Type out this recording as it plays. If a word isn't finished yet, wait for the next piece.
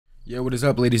Yo, what is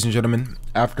up, ladies and gentlemen?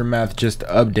 Aftermath just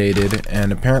updated,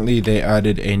 and apparently they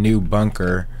added a new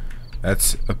bunker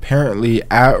that's apparently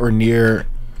at or near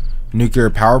nuclear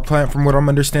power plant, from what I'm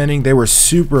understanding. They were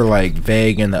super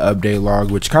vague in the update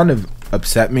log, which kind of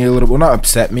upset me a little. Well, not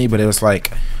upset me, but it was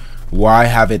like, why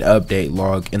have an update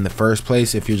log in the first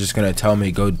place if you're just gonna tell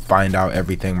me go find out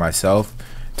everything myself,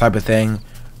 type of thing.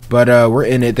 But we're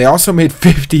in it. They also made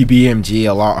 50 BMG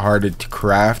a lot harder to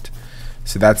craft,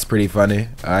 so that's pretty funny.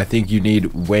 I think you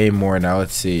need way more now.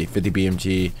 Let's see, 50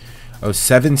 BMG. Oh,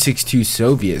 7.62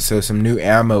 Soviet, so some new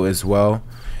ammo as well.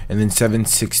 And then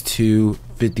 7.62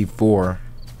 54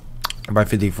 by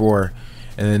 54.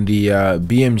 And then the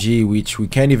BMG, which we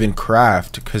can't even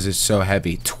craft because it's so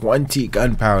heavy. 20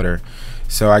 gunpowder.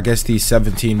 So I guess these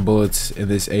 17 bullets in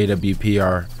this AWP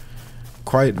are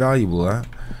quite valuable, huh?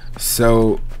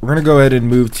 So we're gonna go ahead and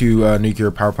move to nuclear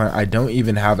power plant. I don't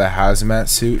even have a hazmat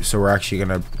suit, so we're actually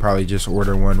gonna probably just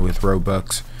order one with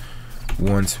Robux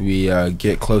once we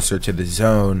get closer to the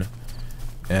zone.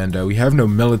 And we have no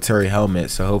military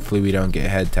helmet, so hopefully we don't get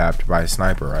head tapped by a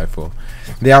sniper rifle.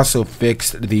 They also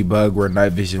fixed the bug where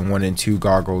night vision 1 and 2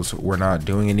 goggles were not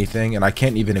doing anything, and I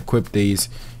can't even equip these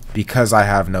because I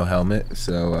have no helmet.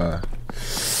 So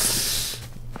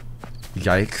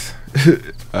yikes.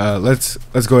 Let's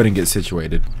go ahead and get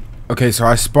situated. Okay, so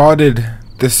I spotted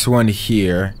this one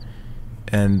here,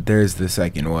 and there's the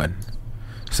second one.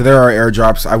 So there are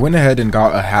airdrops. I went ahead and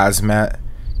got a hazmat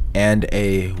and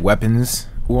a weapons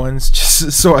ones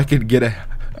just so I could get a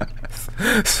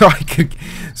so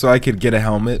I could get a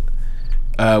helmet,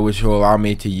 which will allow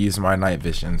me to use my night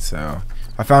vision. So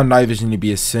I found night vision to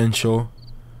be essential.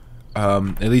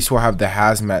 At least we'll have the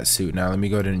hazmat suit now. Let me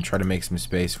go ahead and try to make some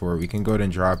space for it. We can go ahead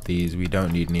and drop these. We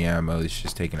don't need any ammo. It's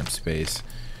just taking up space.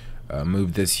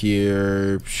 Move this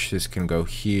here. This can go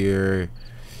here.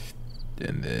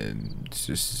 And then it's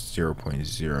just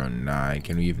 0.09.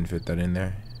 Can we even fit that in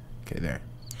there? Okay, there.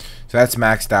 So that's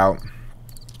maxed out,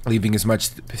 leaving as much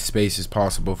space as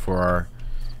possible for our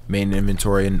main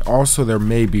inventory. And also there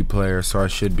may be players, so I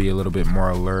should be a little bit more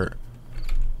alert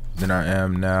than I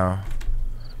am now.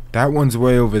 That one's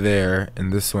way over there,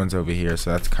 and this one's over here,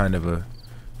 so that's kind of a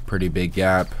pretty big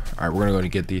gap. Alright, we're gonna go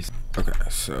and get these. Okay,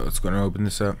 so let's go and open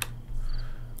this up.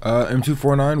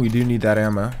 M249, we do need that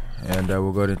ammo, and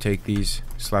we'll go ahead and take these,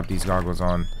 slap these goggles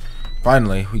on.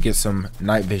 Finally, we get some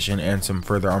night vision and some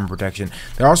further armor protection.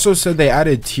 They also said they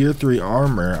added tier 3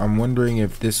 armor. I'm wondering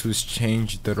if this was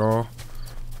changed at all.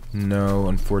 No,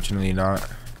 unfortunately not.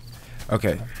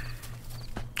 Okay,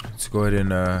 let's go ahead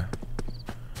and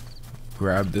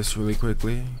grab this really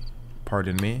quickly,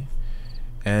 pardon me.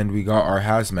 And we got our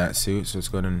hazmat suit, so let's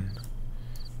go ahead and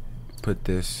put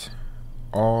this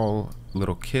all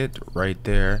little kit right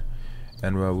there.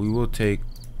 And we will take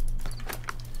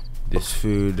this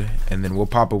food, and then we'll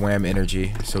pop a wham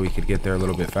energy so we could get there a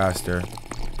little bit faster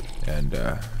and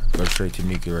go straight to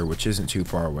nuclear, which isn't too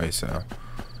far away, so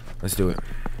let's do it.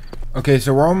 Okay,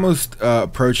 so we're almost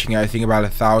approaching, I think, about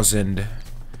 1,000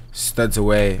 studs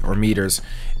away, or meters,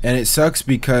 and it sucks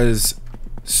because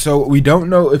so we don't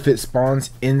know if it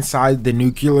spawns inside the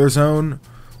nuclear zone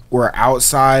or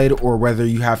outside, or whether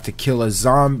you have to kill a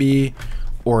zombie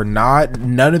or not.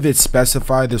 None of it's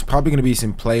specified. There's probably going to be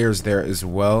some players there as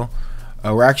well.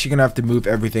 We're actually going to have to move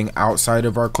everything outside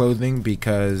of our clothing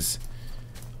because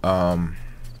well,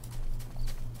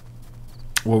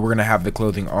 we're going to have the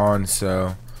clothing on,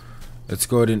 so let's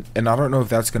go ahead and I don't know if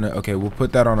that's going to, okay, we'll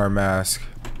put that on our mask.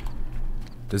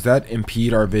 Does that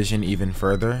impede our vision even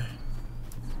further?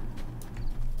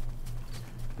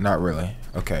 Not really.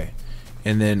 Okay.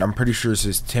 And then I'm pretty sure this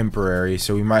is temporary,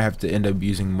 so we might have to end up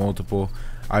using multiple.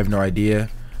 I have no idea,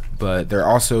 but there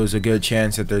also is a good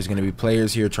chance that there's going to be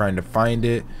players here trying to find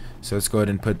it. So let's go ahead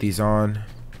and put these on.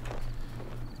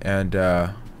 And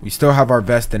we still have our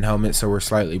vest and helmet, so we're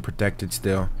slightly protected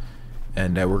still.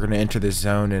 And we're going to enter this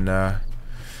zone and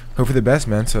hope for the best,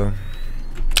 man. So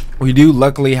we do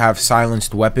luckily have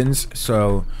silenced weapons,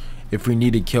 so if we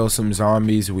need to kill some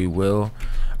zombies, we will.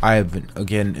 I have,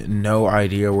 again, no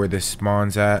idea where this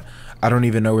spawns at. I don't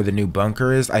even know where the new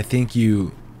bunker is. I think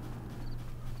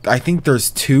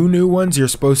there's 2 new ones. You're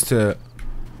supposed to,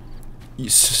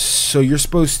 so you're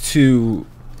supposed to,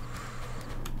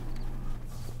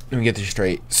 let me get this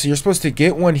straight. So you're supposed to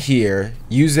get one here,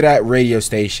 use it at radio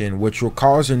station, which will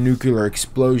cause a nuclear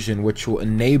explosion, which will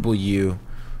enable you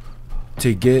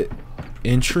to get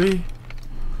entry.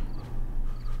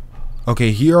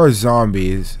 Okay, here are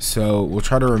zombies, so we'll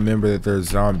try to remember that there's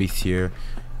zombies here.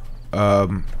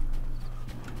 I'm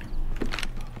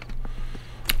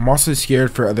also scared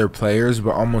for other players,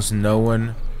 but almost no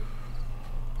one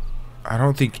I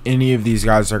don't think any of these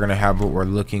guys are gonna have what we're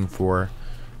looking for.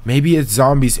 Maybe it's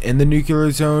zombies in the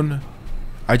nuclear zone.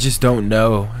 I just don't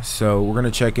know. So we're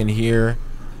gonna check in here.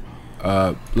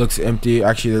 Looks empty.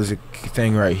 Actually, there's a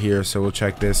thing right here, so we'll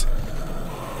check this.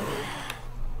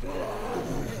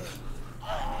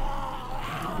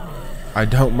 I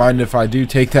don't mind if I do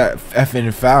take that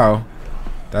effing foul.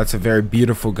 That's a very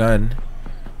beautiful gun.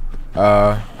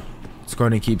 Let's go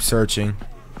ahead and keep searching.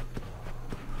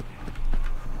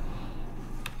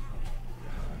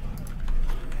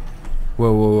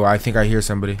 Whoa, whoa, whoa, I think I hear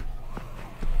somebody.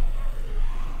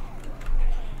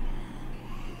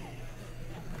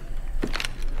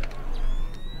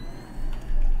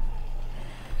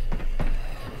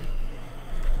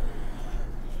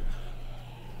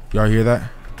 Y'all hear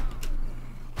that?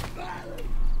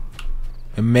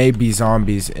 It may be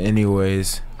zombies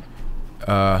anyways.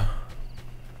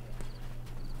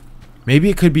 Maybe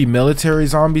it could be military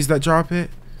zombies that drop it.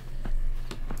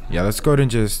 Yeah, let's go ahead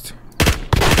and just...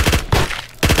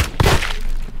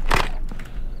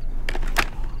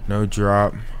 No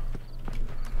drop.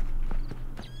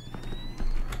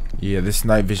 Yeah, this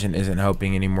night vision isn't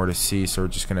helping anymore to see, so we're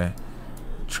just gonna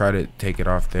try to take it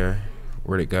off there.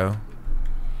 Where'd it go?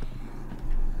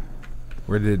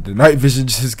 Where did the night vision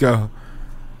just go?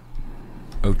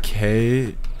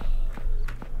 Okay.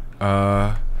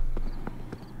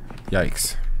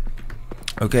 Yikes.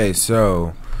 Okay,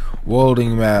 so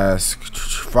welding mask,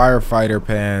 firefighter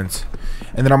pants,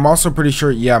 and then I'm also pretty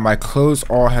sure, yeah, my clothes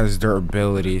all has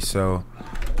durability. So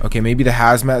okay, maybe the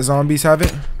hazmat zombies have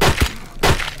it.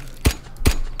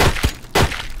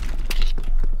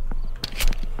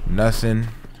 Nothing.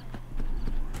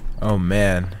 Oh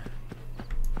man,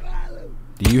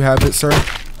 do you have it, sir?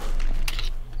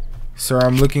 Sir,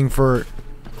 I'm looking for...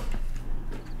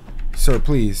 Sir,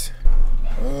 please.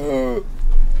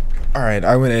 Alright,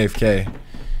 I went AFK,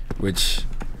 which,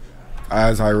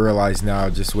 as I realize now,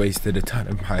 just wasted a ton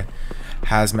of my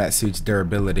hazmat suit's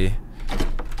durability.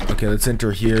 Okay, let's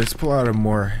enter here. Let's pull out a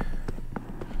more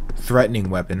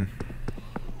threatening weapon.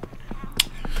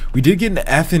 We did get an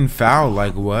effing foul.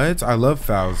 Like, what? I love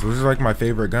fouls. Those are like my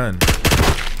favorite gun.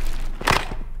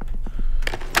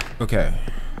 Okay.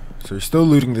 So we're still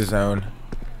looting the zone.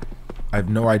 I have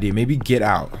no idea. Maybe get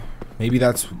out. Maybe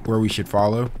that's where we should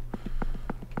follow.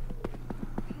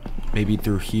 Maybe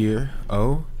through here.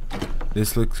 Oh,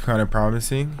 this looks kind of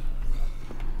promising.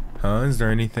 Huh? Is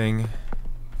there anything?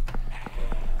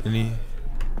 Any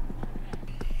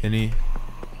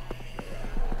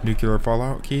nuclear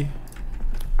fallout key?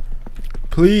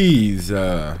 Please.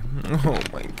 Oh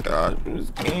my god,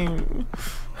 this game.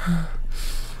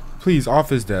 Please,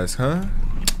 office desk, huh?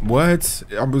 What?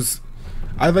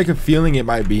 I have like a feeling it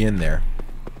might be in there.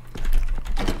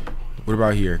 What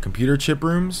about here? Computer chip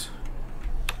rooms?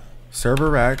 Server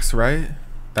racks, right?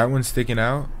 That one's sticking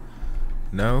out.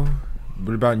 No?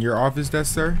 What about in your office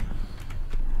desk, sir?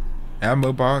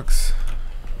 Ammo box.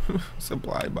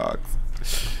 Supply box.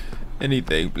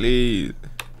 Anything, please.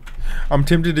 I'm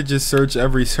tempted to just search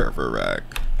every server rack.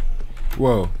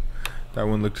 Whoa. That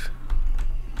one looked...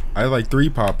 I had like 3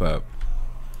 pop up.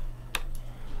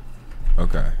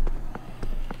 Okay.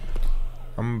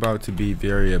 I'm about to be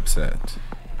very upset.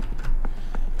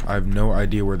 I have no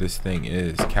idea where this thing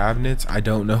is. Cabinets? I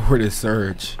don't know where to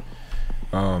search.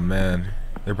 Oh man.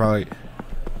 They're probably...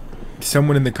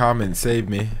 Someone in the comments save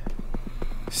me.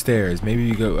 Stairs. Maybe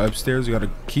we go upstairs. We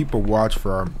gotta keep a watch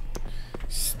for our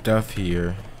stuff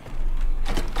here.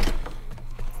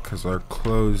 Because our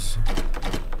clothes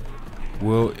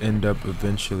will end up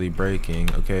eventually breaking.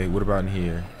 Okay, what about in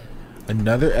here?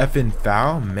 Another effing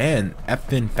foul? Man,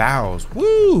 effing fouls.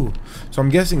 Woo! So I'm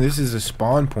guessing this is a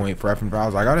spawn point for effing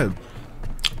fouls. I gotta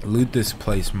loot this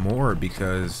place more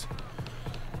because...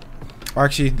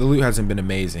 Actually, the loot hasn't been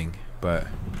amazing, but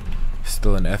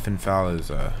still an effing foul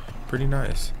is pretty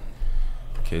nice.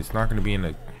 Okay, it's not gonna be in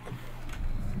a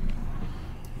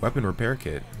weapon repair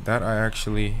kit. That I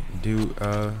actually do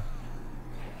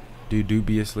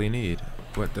dubiously need.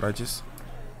 What did I just...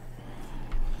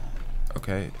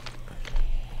 Okay.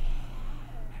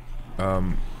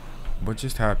 What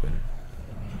just happened?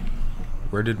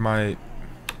 Where did my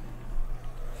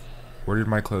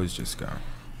clothes just go?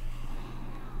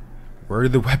 Where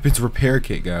did the weapons repair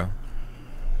kit go?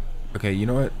 Okay, you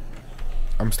know what?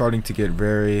 I'm starting to get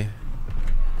very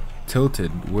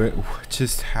tilted. What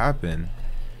just happened?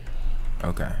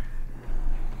 Okay.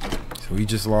 So we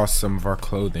just lost some of our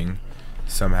clothing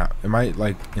somehow. Am I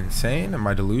like insane? Am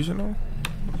I delusional?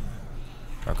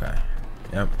 Okay.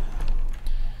 Yep.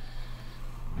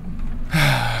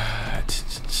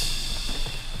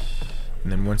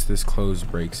 And then once this close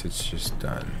breaks, it's just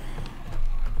done.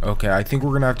 Okay, I think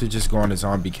we're gonna have to just go on a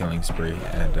zombie killing spree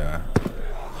and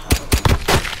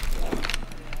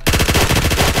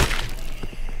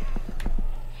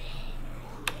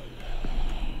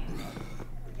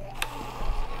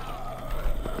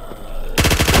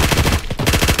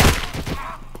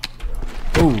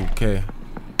oh, okay.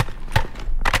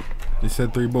 They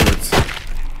said 3 bullets.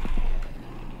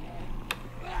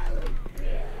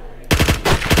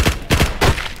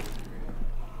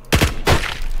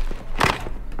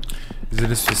 Is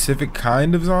it a specific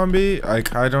kind of zombie?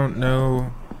 Like, I don't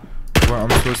know what I'm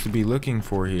supposed to be looking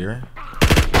for here.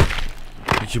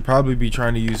 We should probably be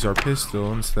trying to use our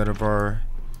pistol instead of our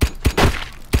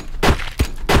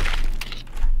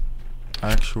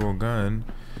actual gun.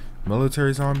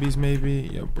 Military zombies,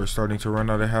 maybe? Yep, we're starting to run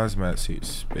out of hazmat suit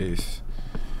space.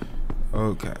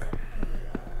 Okay.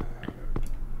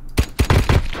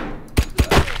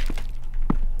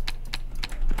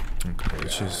 Okay,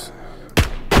 let's just...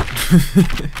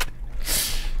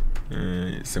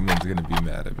 someone's gonna be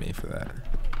mad at me for that.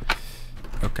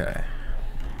 Okay.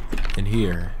 In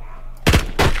here.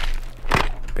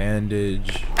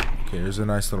 Bandage. Okay, there's a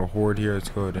nice little horde here. Let's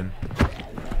go ahead and...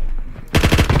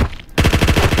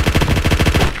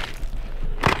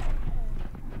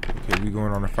 Okay, we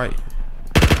going on a fight.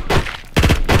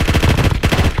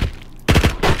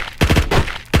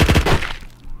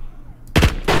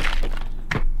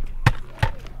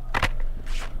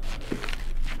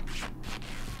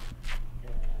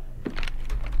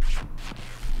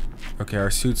 Okay,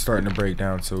 our suit's starting to break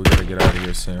down, so we gotta get out of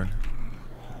here soon.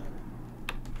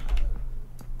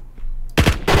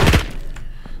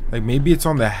 Like, maybe it's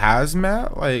on the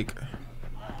hazmat? Like...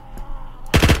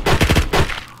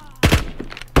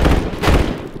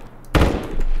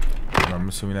 I'm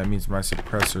assuming that means my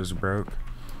suppressor's broke.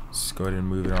 Let's go ahead and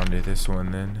move it on to this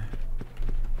one then.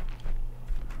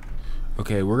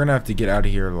 Okay, we're gonna have to get out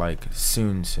of here, like,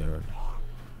 soon.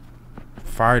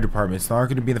 Fire department. It's not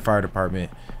gonna be in the fire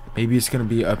department. Maybe it's gonna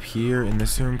be up here in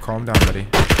this room. Calm down, buddy.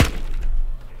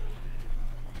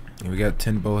 We got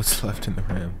 10 bullets left in the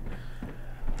ram.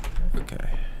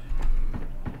 Okay.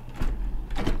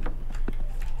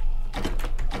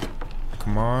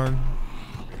 Come on.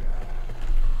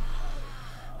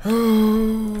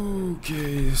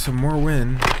 Okay, some more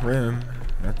rim.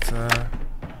 That's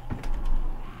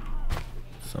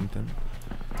something.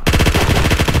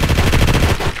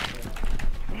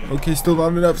 Okay, still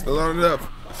not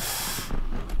enough.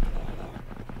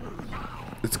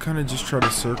 Let's kind of just try to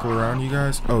circle around, you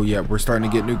guys. Oh yeah, we're starting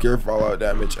to get nuclear fallout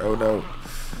damage. Oh no.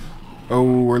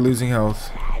 Oh, we're losing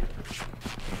health.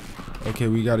 Okay,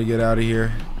 we got to get out of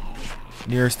here.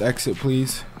 Nearest exit,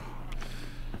 please.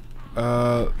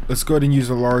 Let's go ahead and use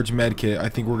a large med kit. I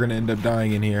think we're gonna end up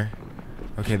dying in here.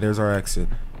 Okay, there's our exit.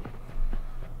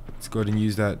 Let's go ahead and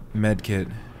use that med kit,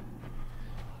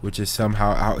 which is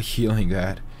somehow out healing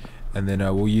that, and then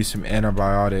we'll use some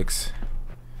antibiotics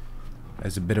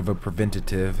as a bit of a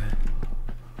preventative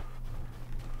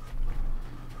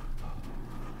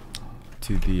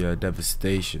to the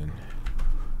devastation.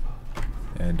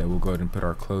 And we'll go ahead and put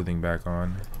our clothing back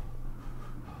on.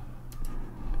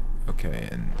 Okay,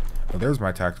 and oh, there's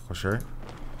my tactical shirt.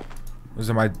 Those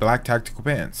are my black tactical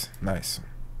pants. Nice.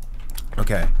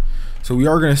 Okay, so we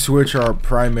are going to switch our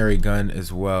primary gun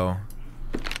as well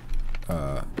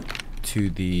to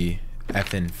the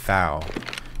FN FAL,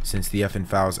 since the FN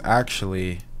FAL is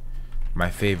actually my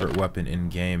favorite weapon in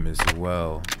game as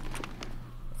well.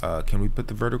 Can we put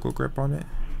the vertical grip on it?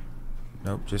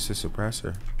 Nope, just a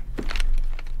suppressor.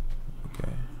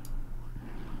 Okay.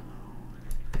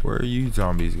 Where are you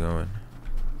zombies going?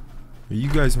 Are you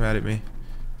guys mad at me?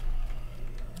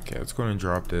 Okay, let's go ahead and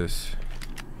drop this.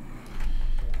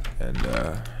 And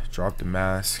drop the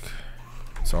mask.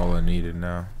 That's all I needed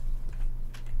now.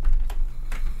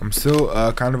 I'm still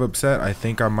kind of upset. I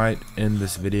think I might end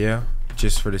this video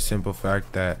just for the simple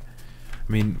fact that,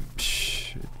 I mean,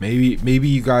 maybe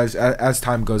you guys, as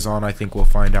time goes on, I think we'll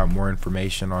find out more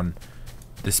information on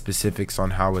the specifics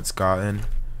on how it's gotten.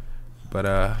 But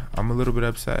I'm a little bit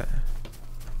upset.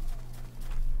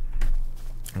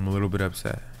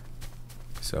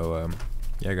 So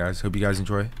yeah, guys, hope you guys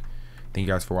enjoy. Thank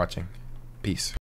you guys for watching. Peace.